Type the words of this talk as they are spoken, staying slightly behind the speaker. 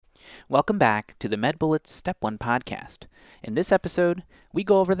Welcome back to the MedBullets Step 1 podcast. In this episode, we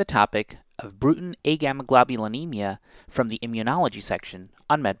go over the topic of Bruton Agammaglobulinemia from the Immunology section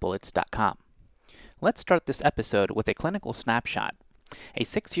on medbullets.com. Let's start this episode with a clinical snapshot. A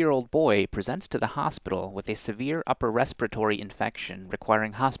 6-year-old boy presents to the hospital with a severe upper respiratory infection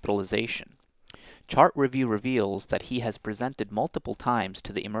requiring hospitalization. Chart review reveals that he has presented multiple times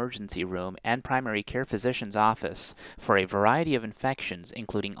to the emergency room and primary care physician's office for a variety of infections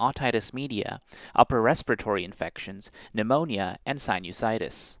including otitis media, upper respiratory infections, pneumonia, and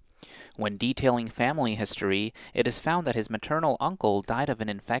sinusitis. When detailing family history, it is found that his maternal uncle died of an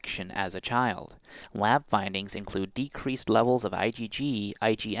infection as a child. Lab findings include decreased levels of IgG,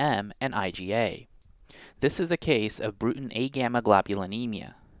 IgM, and IgA. This is a case of Bruton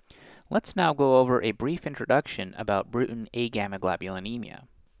Agammaglobulinemia. Let's now go over a brief introduction about Bruton Agammaglobulinemia.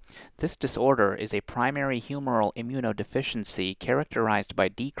 This disorder is a primary humoral immunodeficiency characterized by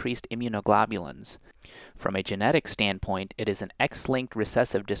decreased immunoglobulins. From a genetic standpoint, it is an X-linked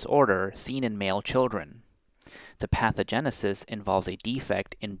recessive disorder seen in male children. The pathogenesis involves a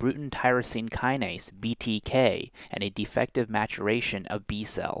defect in Bruton tyrosine kinase, BTK, and a defective maturation of B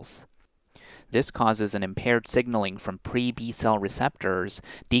cells. This causes an impaired signaling from pre-B cell receptors,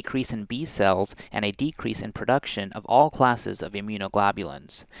 decrease in B cells, and a decrease in production of all classes of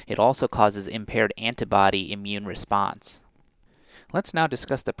immunoglobulins. It also causes impaired antibody immune response. Let's now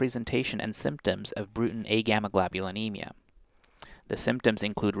discuss the presentation and symptoms of Bruton Agammaglobulinemia. The symptoms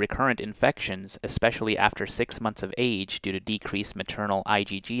include recurrent infections, especially after 6 months of age due to decreased maternal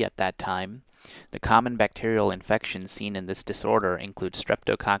IgG at that time. The common bacterial infections seen in this disorder include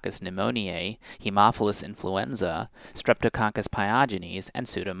Streptococcus pneumoniae, Haemophilus influenza, Streptococcus pyogenes, and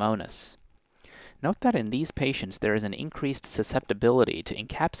Pseudomonas. Note that in these patients there is an increased susceptibility to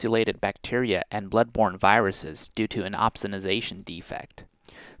encapsulated bacteria and blood-borne viruses due to an opsonization defect.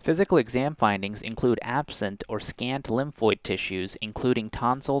 Physical exam findings include absent or scant lymphoid tissues, including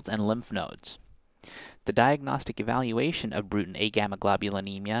tonsils and lymph nodes. The diagnostic evaluation of Bruton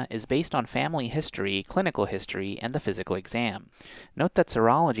Agammaglobulinemia is based on family history, clinical history, and the physical exam. Note that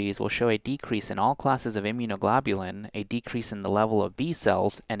serologies will show a decrease in all classes of immunoglobulin, a decrease in the level of B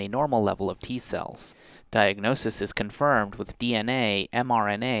cells, and a normal level of T cells. Diagnosis is confirmed with DNA,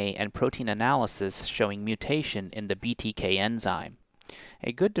 mRNA, and protein analysis showing mutation in the BTK enzyme.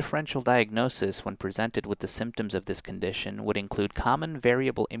 A good differential diagnosis when presented with the symptoms of this condition would include common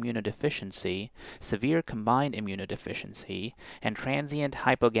variable immunodeficiency, severe combined immunodeficiency, and transient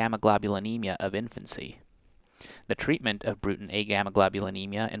hypogammaglobulinemia of infancy. The treatment of Bruton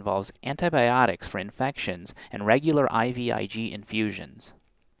Agammaglobulinemia involves antibiotics for infections and regular IVIG infusions.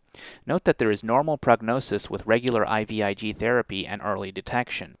 Note that there is normal prognosis with regular IVIG therapy and early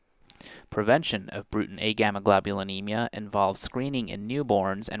detection. Prevention of Bruton Agammaglobulinemia involves screening in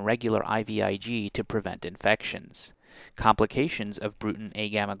newborns and regular IVIG to prevent infections. Complications of Bruton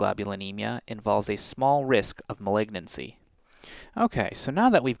Agammaglobulinemia involves a small risk of malignancy. Okay, so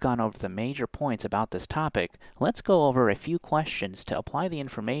now that we've gone over the major points about this topic, let's go over a few questions to apply the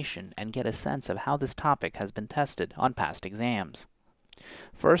information and get a sense of how this topic has been tested on past exams.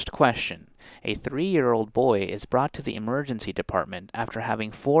 First question. A 3-year-old boy is brought to the emergency department after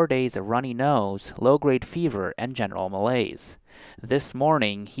having 4 days of runny nose, low-grade fever, and general malaise. This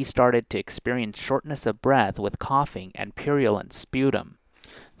morning, he started to experience shortness of breath with coughing and purulent sputum.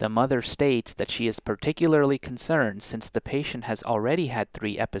 The mother states that she is particularly concerned since the patient has already had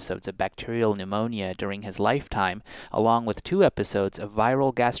 3 episodes of bacterial pneumonia during his lifetime, along with 2 episodes of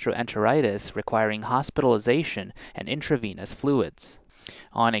viral gastroenteritis requiring hospitalization and intravenous fluids.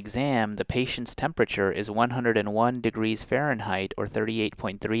 On exam, the patient's temperature is 101 degrees Fahrenheit or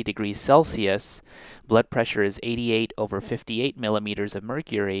 38.3 degrees Celsius, blood pressure is 88/58 millimeters of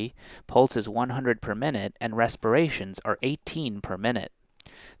mercury, pulse is 100 per minute, and respirations are 18 per minute.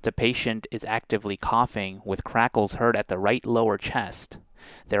 The patient is actively coughing with crackles heard at the right lower chest.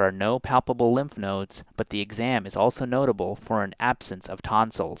 There are no palpable lymph nodes, but the exam is also notable for an absence of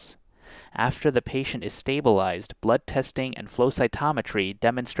tonsils. After the patient is stabilized, blood testing and flow cytometry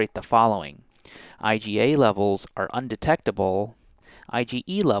demonstrate the following. IgA levels are undetectable,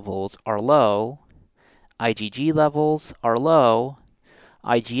 IgE levels are low, IgG levels are low,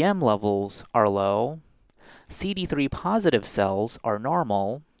 IgM levels are low, CD3 positive cells are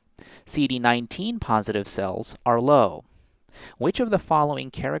normal, CD19 positive cells are low. Which of the following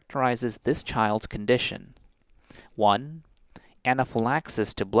characterizes this child's condition? 1.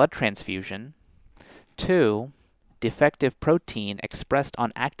 Anaphylaxis to blood transfusion. 2. Defective protein expressed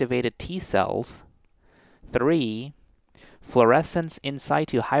on activated T cells. 3. Fluorescence in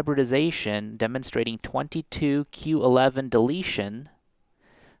situ hybridization demonstrating 22q11 deletion.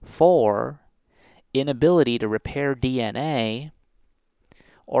 4. Inability to repair DNA,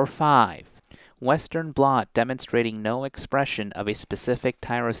 or 5. Western blot demonstrating no expression of a specific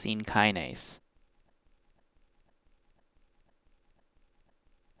tyrosine kinase.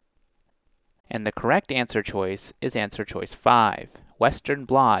 And the correct answer choice is answer choice 5. Western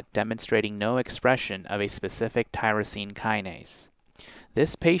blot demonstrating no expression of a specific tyrosine kinase.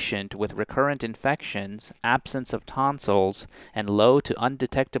 This patient with recurrent infections, absence of tonsils, and low to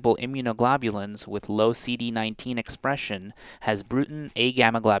undetectable immunoglobulins with low CD19 expression has Bruton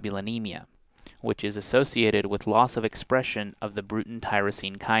Agammaglobulinemia, which is associated with loss of expression of the Bruton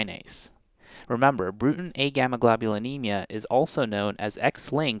tyrosine kinase. Remember, Bruton Agammaglobulinemia is also known as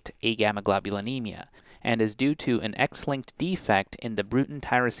X-linked Agammaglobulinemia, and is due to an X-linked defect in the Bruton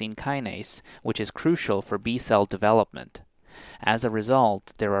tyrosine kinase, which is crucial for B-cell development. As a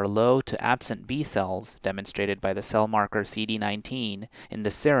result, there are low to absent B cells, demonstrated by the cell marker CD19, in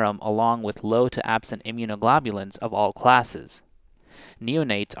the serum along with low to absent immunoglobulins of all classes.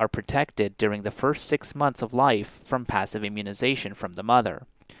 Neonates are protected during the first 6 months of life from passive immunization from the mother.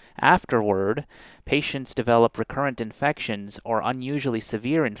 Afterward, patients develop recurrent infections or unusually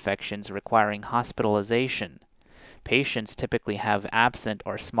severe infections requiring hospitalization. Patients typically have absent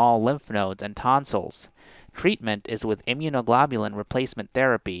or small lymph nodes and tonsils. Treatment is with immunoglobulin replacement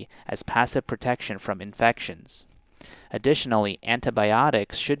therapy as passive protection from infections. Additionally,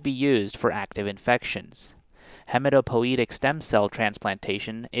 antibiotics should be used for active infections. Hematopoietic stem cell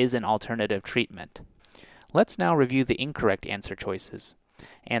transplantation is an alternative treatment. Let's now review the incorrect answer choices.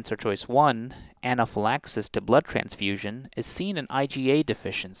 Answer choice 1, anaphylaxis to blood transfusion, is seen in IgA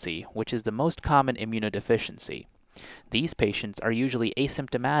deficiency, which is the most common immunodeficiency. These patients are usually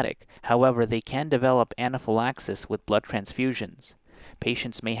asymptomatic, however they can develop anaphylaxis with blood transfusions.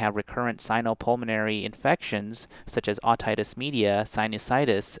 Patients may have recurrent sinopulmonary infections such as otitis media,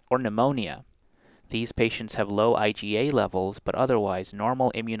 sinusitis, or pneumonia. These patients have low IgA levels but otherwise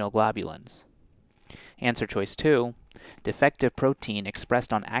normal immunoglobulins. Answer choice 2, defective protein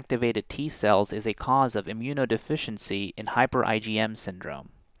expressed on activated T cells is a cause of immunodeficiency in hyper-IgM syndrome.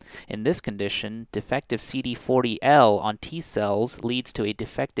 In this condition, defective CD40L on T cells leads to a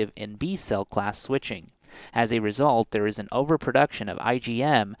defective in B cell class switching. As a result, there is an overproduction of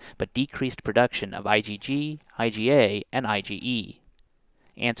IgM but decreased production of IgG, IgA, and IgE.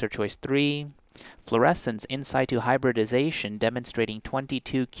 Answer choice 3, fluorescence in situ hybridization demonstrating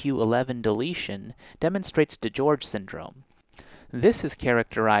 22q11 deletion demonstrates DeGeorge syndrome. This is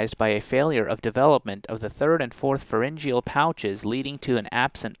characterized by a failure of development of the third and fourth pharyngeal pouches leading to an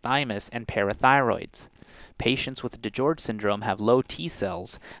absent thymus and parathyroids. Patients with DeGeorge syndrome have low T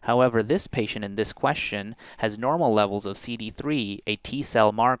cells. However, this patient in this question has normal levels of CD3, a T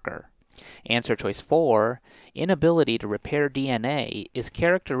cell marker. Answer choice 4, inability to repair DNA, is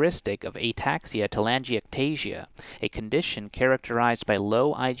characteristic of ataxia telangiectasia, a condition characterized by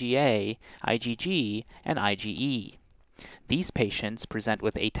low IgA, IgG, and IgE. These patients present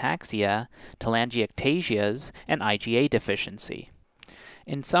with ataxia, telangiectasias, and IgA deficiency.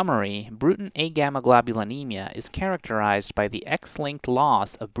 In summary, Bruton Agammaglobulinemia is characterized by the X-linked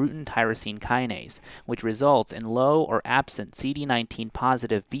loss of Bruton tyrosine kinase, which results in low or absent CD19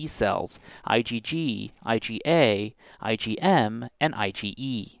 positive B cells, IgG, IgA, IgM, and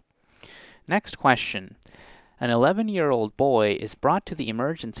IgE. Next question. An 11-year-old boy is brought to the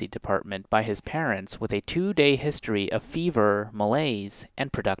emergency department by his parents with a 2-day history of fever, malaise,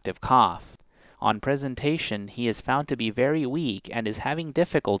 and productive cough. On presentation, he is found to be very weak and is having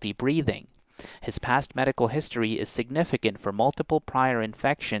difficulty breathing. His past medical history is significant for multiple prior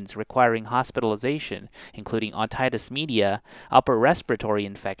infections requiring hospitalization, including otitis media, upper respiratory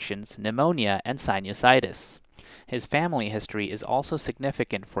infections, pneumonia, and sinusitis. His family history is also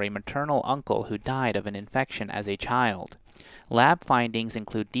significant for a maternal uncle who died of an infection as a child. Lab findings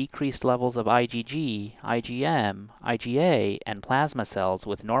include decreased levels of IgG, IgM, IgA, and plasma cells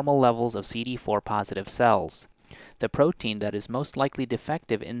with normal levels of CD4 positive cells. The protein that is most likely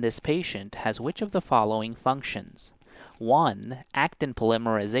defective in this patient has which of the following functions? 1. Actin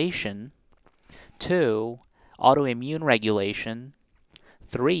polymerization. 2. Autoimmune regulation.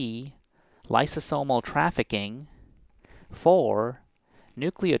 3. Lysosomal trafficking. 4.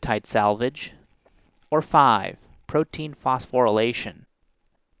 Nucleotide salvage. Or 5. Protein phosphorylation.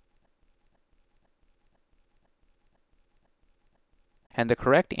 And the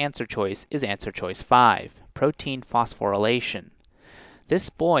correct answer choice is answer choice 5, protein phosphorylation. This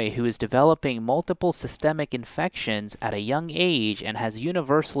boy, who is developing multiple systemic infections at a young age and has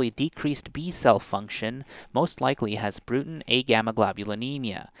universally decreased B cell function, most likely has Bruton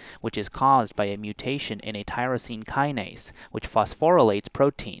Agammaglobulinemia, which is caused by a mutation in a tyrosine kinase, which phosphorylates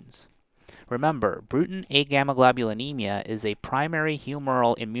proteins. Remember, Bruton Agammaglobulinemia is a primary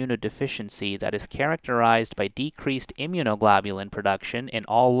humoral immunodeficiency that is characterized by decreased immunoglobulin production in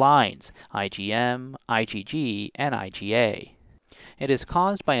all lines, IgM, IgG, and IgA. It is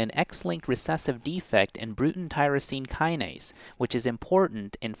caused by an X-linked recessive defect in Bruton tyrosine kinase, which is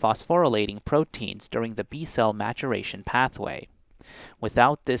important in phosphorylating proteins during the B-cell maturation pathway.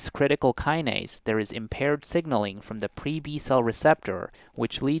 Without this critical kinase, there is impaired signaling from the pre-B cell receptor,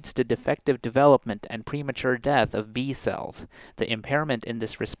 which leads to defective development and premature death of B cells. The impairment in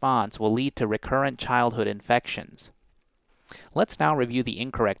this response will lead to recurrent childhood infections. Let's now review the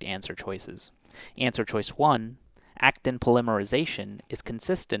incorrect answer choices. Answer choice 1. Actin polymerization is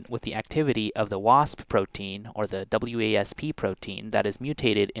consistent with the activity of the WASP protein, or the WASP protein, that is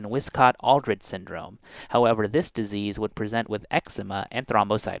mutated in Wiskott-Aldrich syndrome. However, this disease would present with eczema and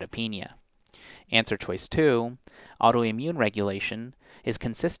thrombocytopenia. Answer choice 2, autoimmune regulation, is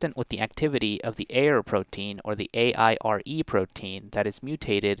consistent with the activity of the AIRE protein, or the AIRE protein, that is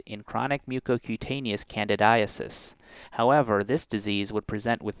mutated in chronic mucocutaneous candidiasis. However, this disease would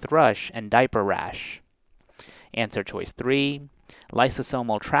present with thrush and diaper rash. Answer choice 3,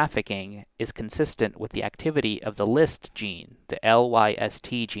 lysosomal trafficking, is consistent with the activity of the LYST gene, the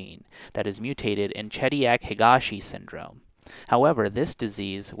LYST gene, that is mutated in Chediak-Higashi syndrome. However, this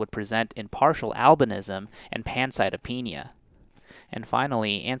disease would present in partial albinism and pancytopenia. And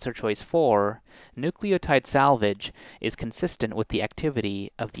finally, answer choice 4, nucleotide salvage, is consistent with the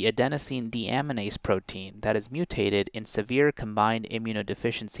activity of the adenosine deaminase protein that is mutated in severe combined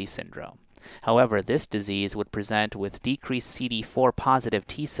immunodeficiency syndrome. However, this disease would present with decreased CD4 positive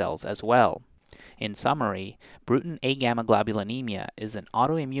T cells as well. In summary, Bruton Agammaglobulinemia is an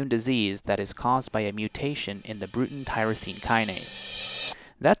autoimmune disease that is caused by a mutation in the Bruton tyrosine kinase.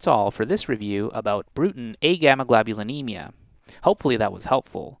 That's all for this review about Bruton Agammaglobulinemia. Hopefully that was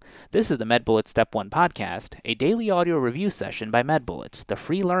helpful. This is the MedBullets Step 1 podcast, a daily audio review session by MedBullets, the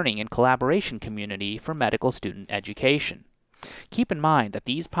free learning and collaboration community for medical student education. Keep in mind that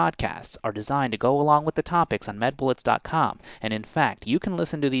these podcasts are designed to go along with the topics on medbullets.com, and in fact, you can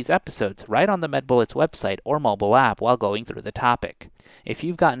listen to these episodes right on the MedBullets website or mobile app while going through the topic. If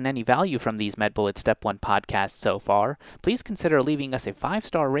you've gotten any value from these MedBullets Step 1 podcasts so far, please consider leaving us a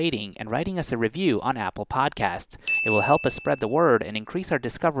 5-star rating and writing us a review on Apple Podcasts. It will help us spread the word and increase our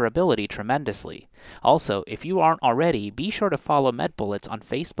discoverability tremendously. Also, if you aren't already, be sure to follow MedBullets on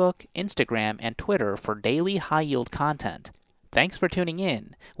Facebook, Instagram, and Twitter for daily high-yield content. Thanks for tuning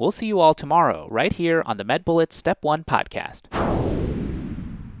in. We'll see you all tomorrow, right here on the MedBullets Step 1 podcast.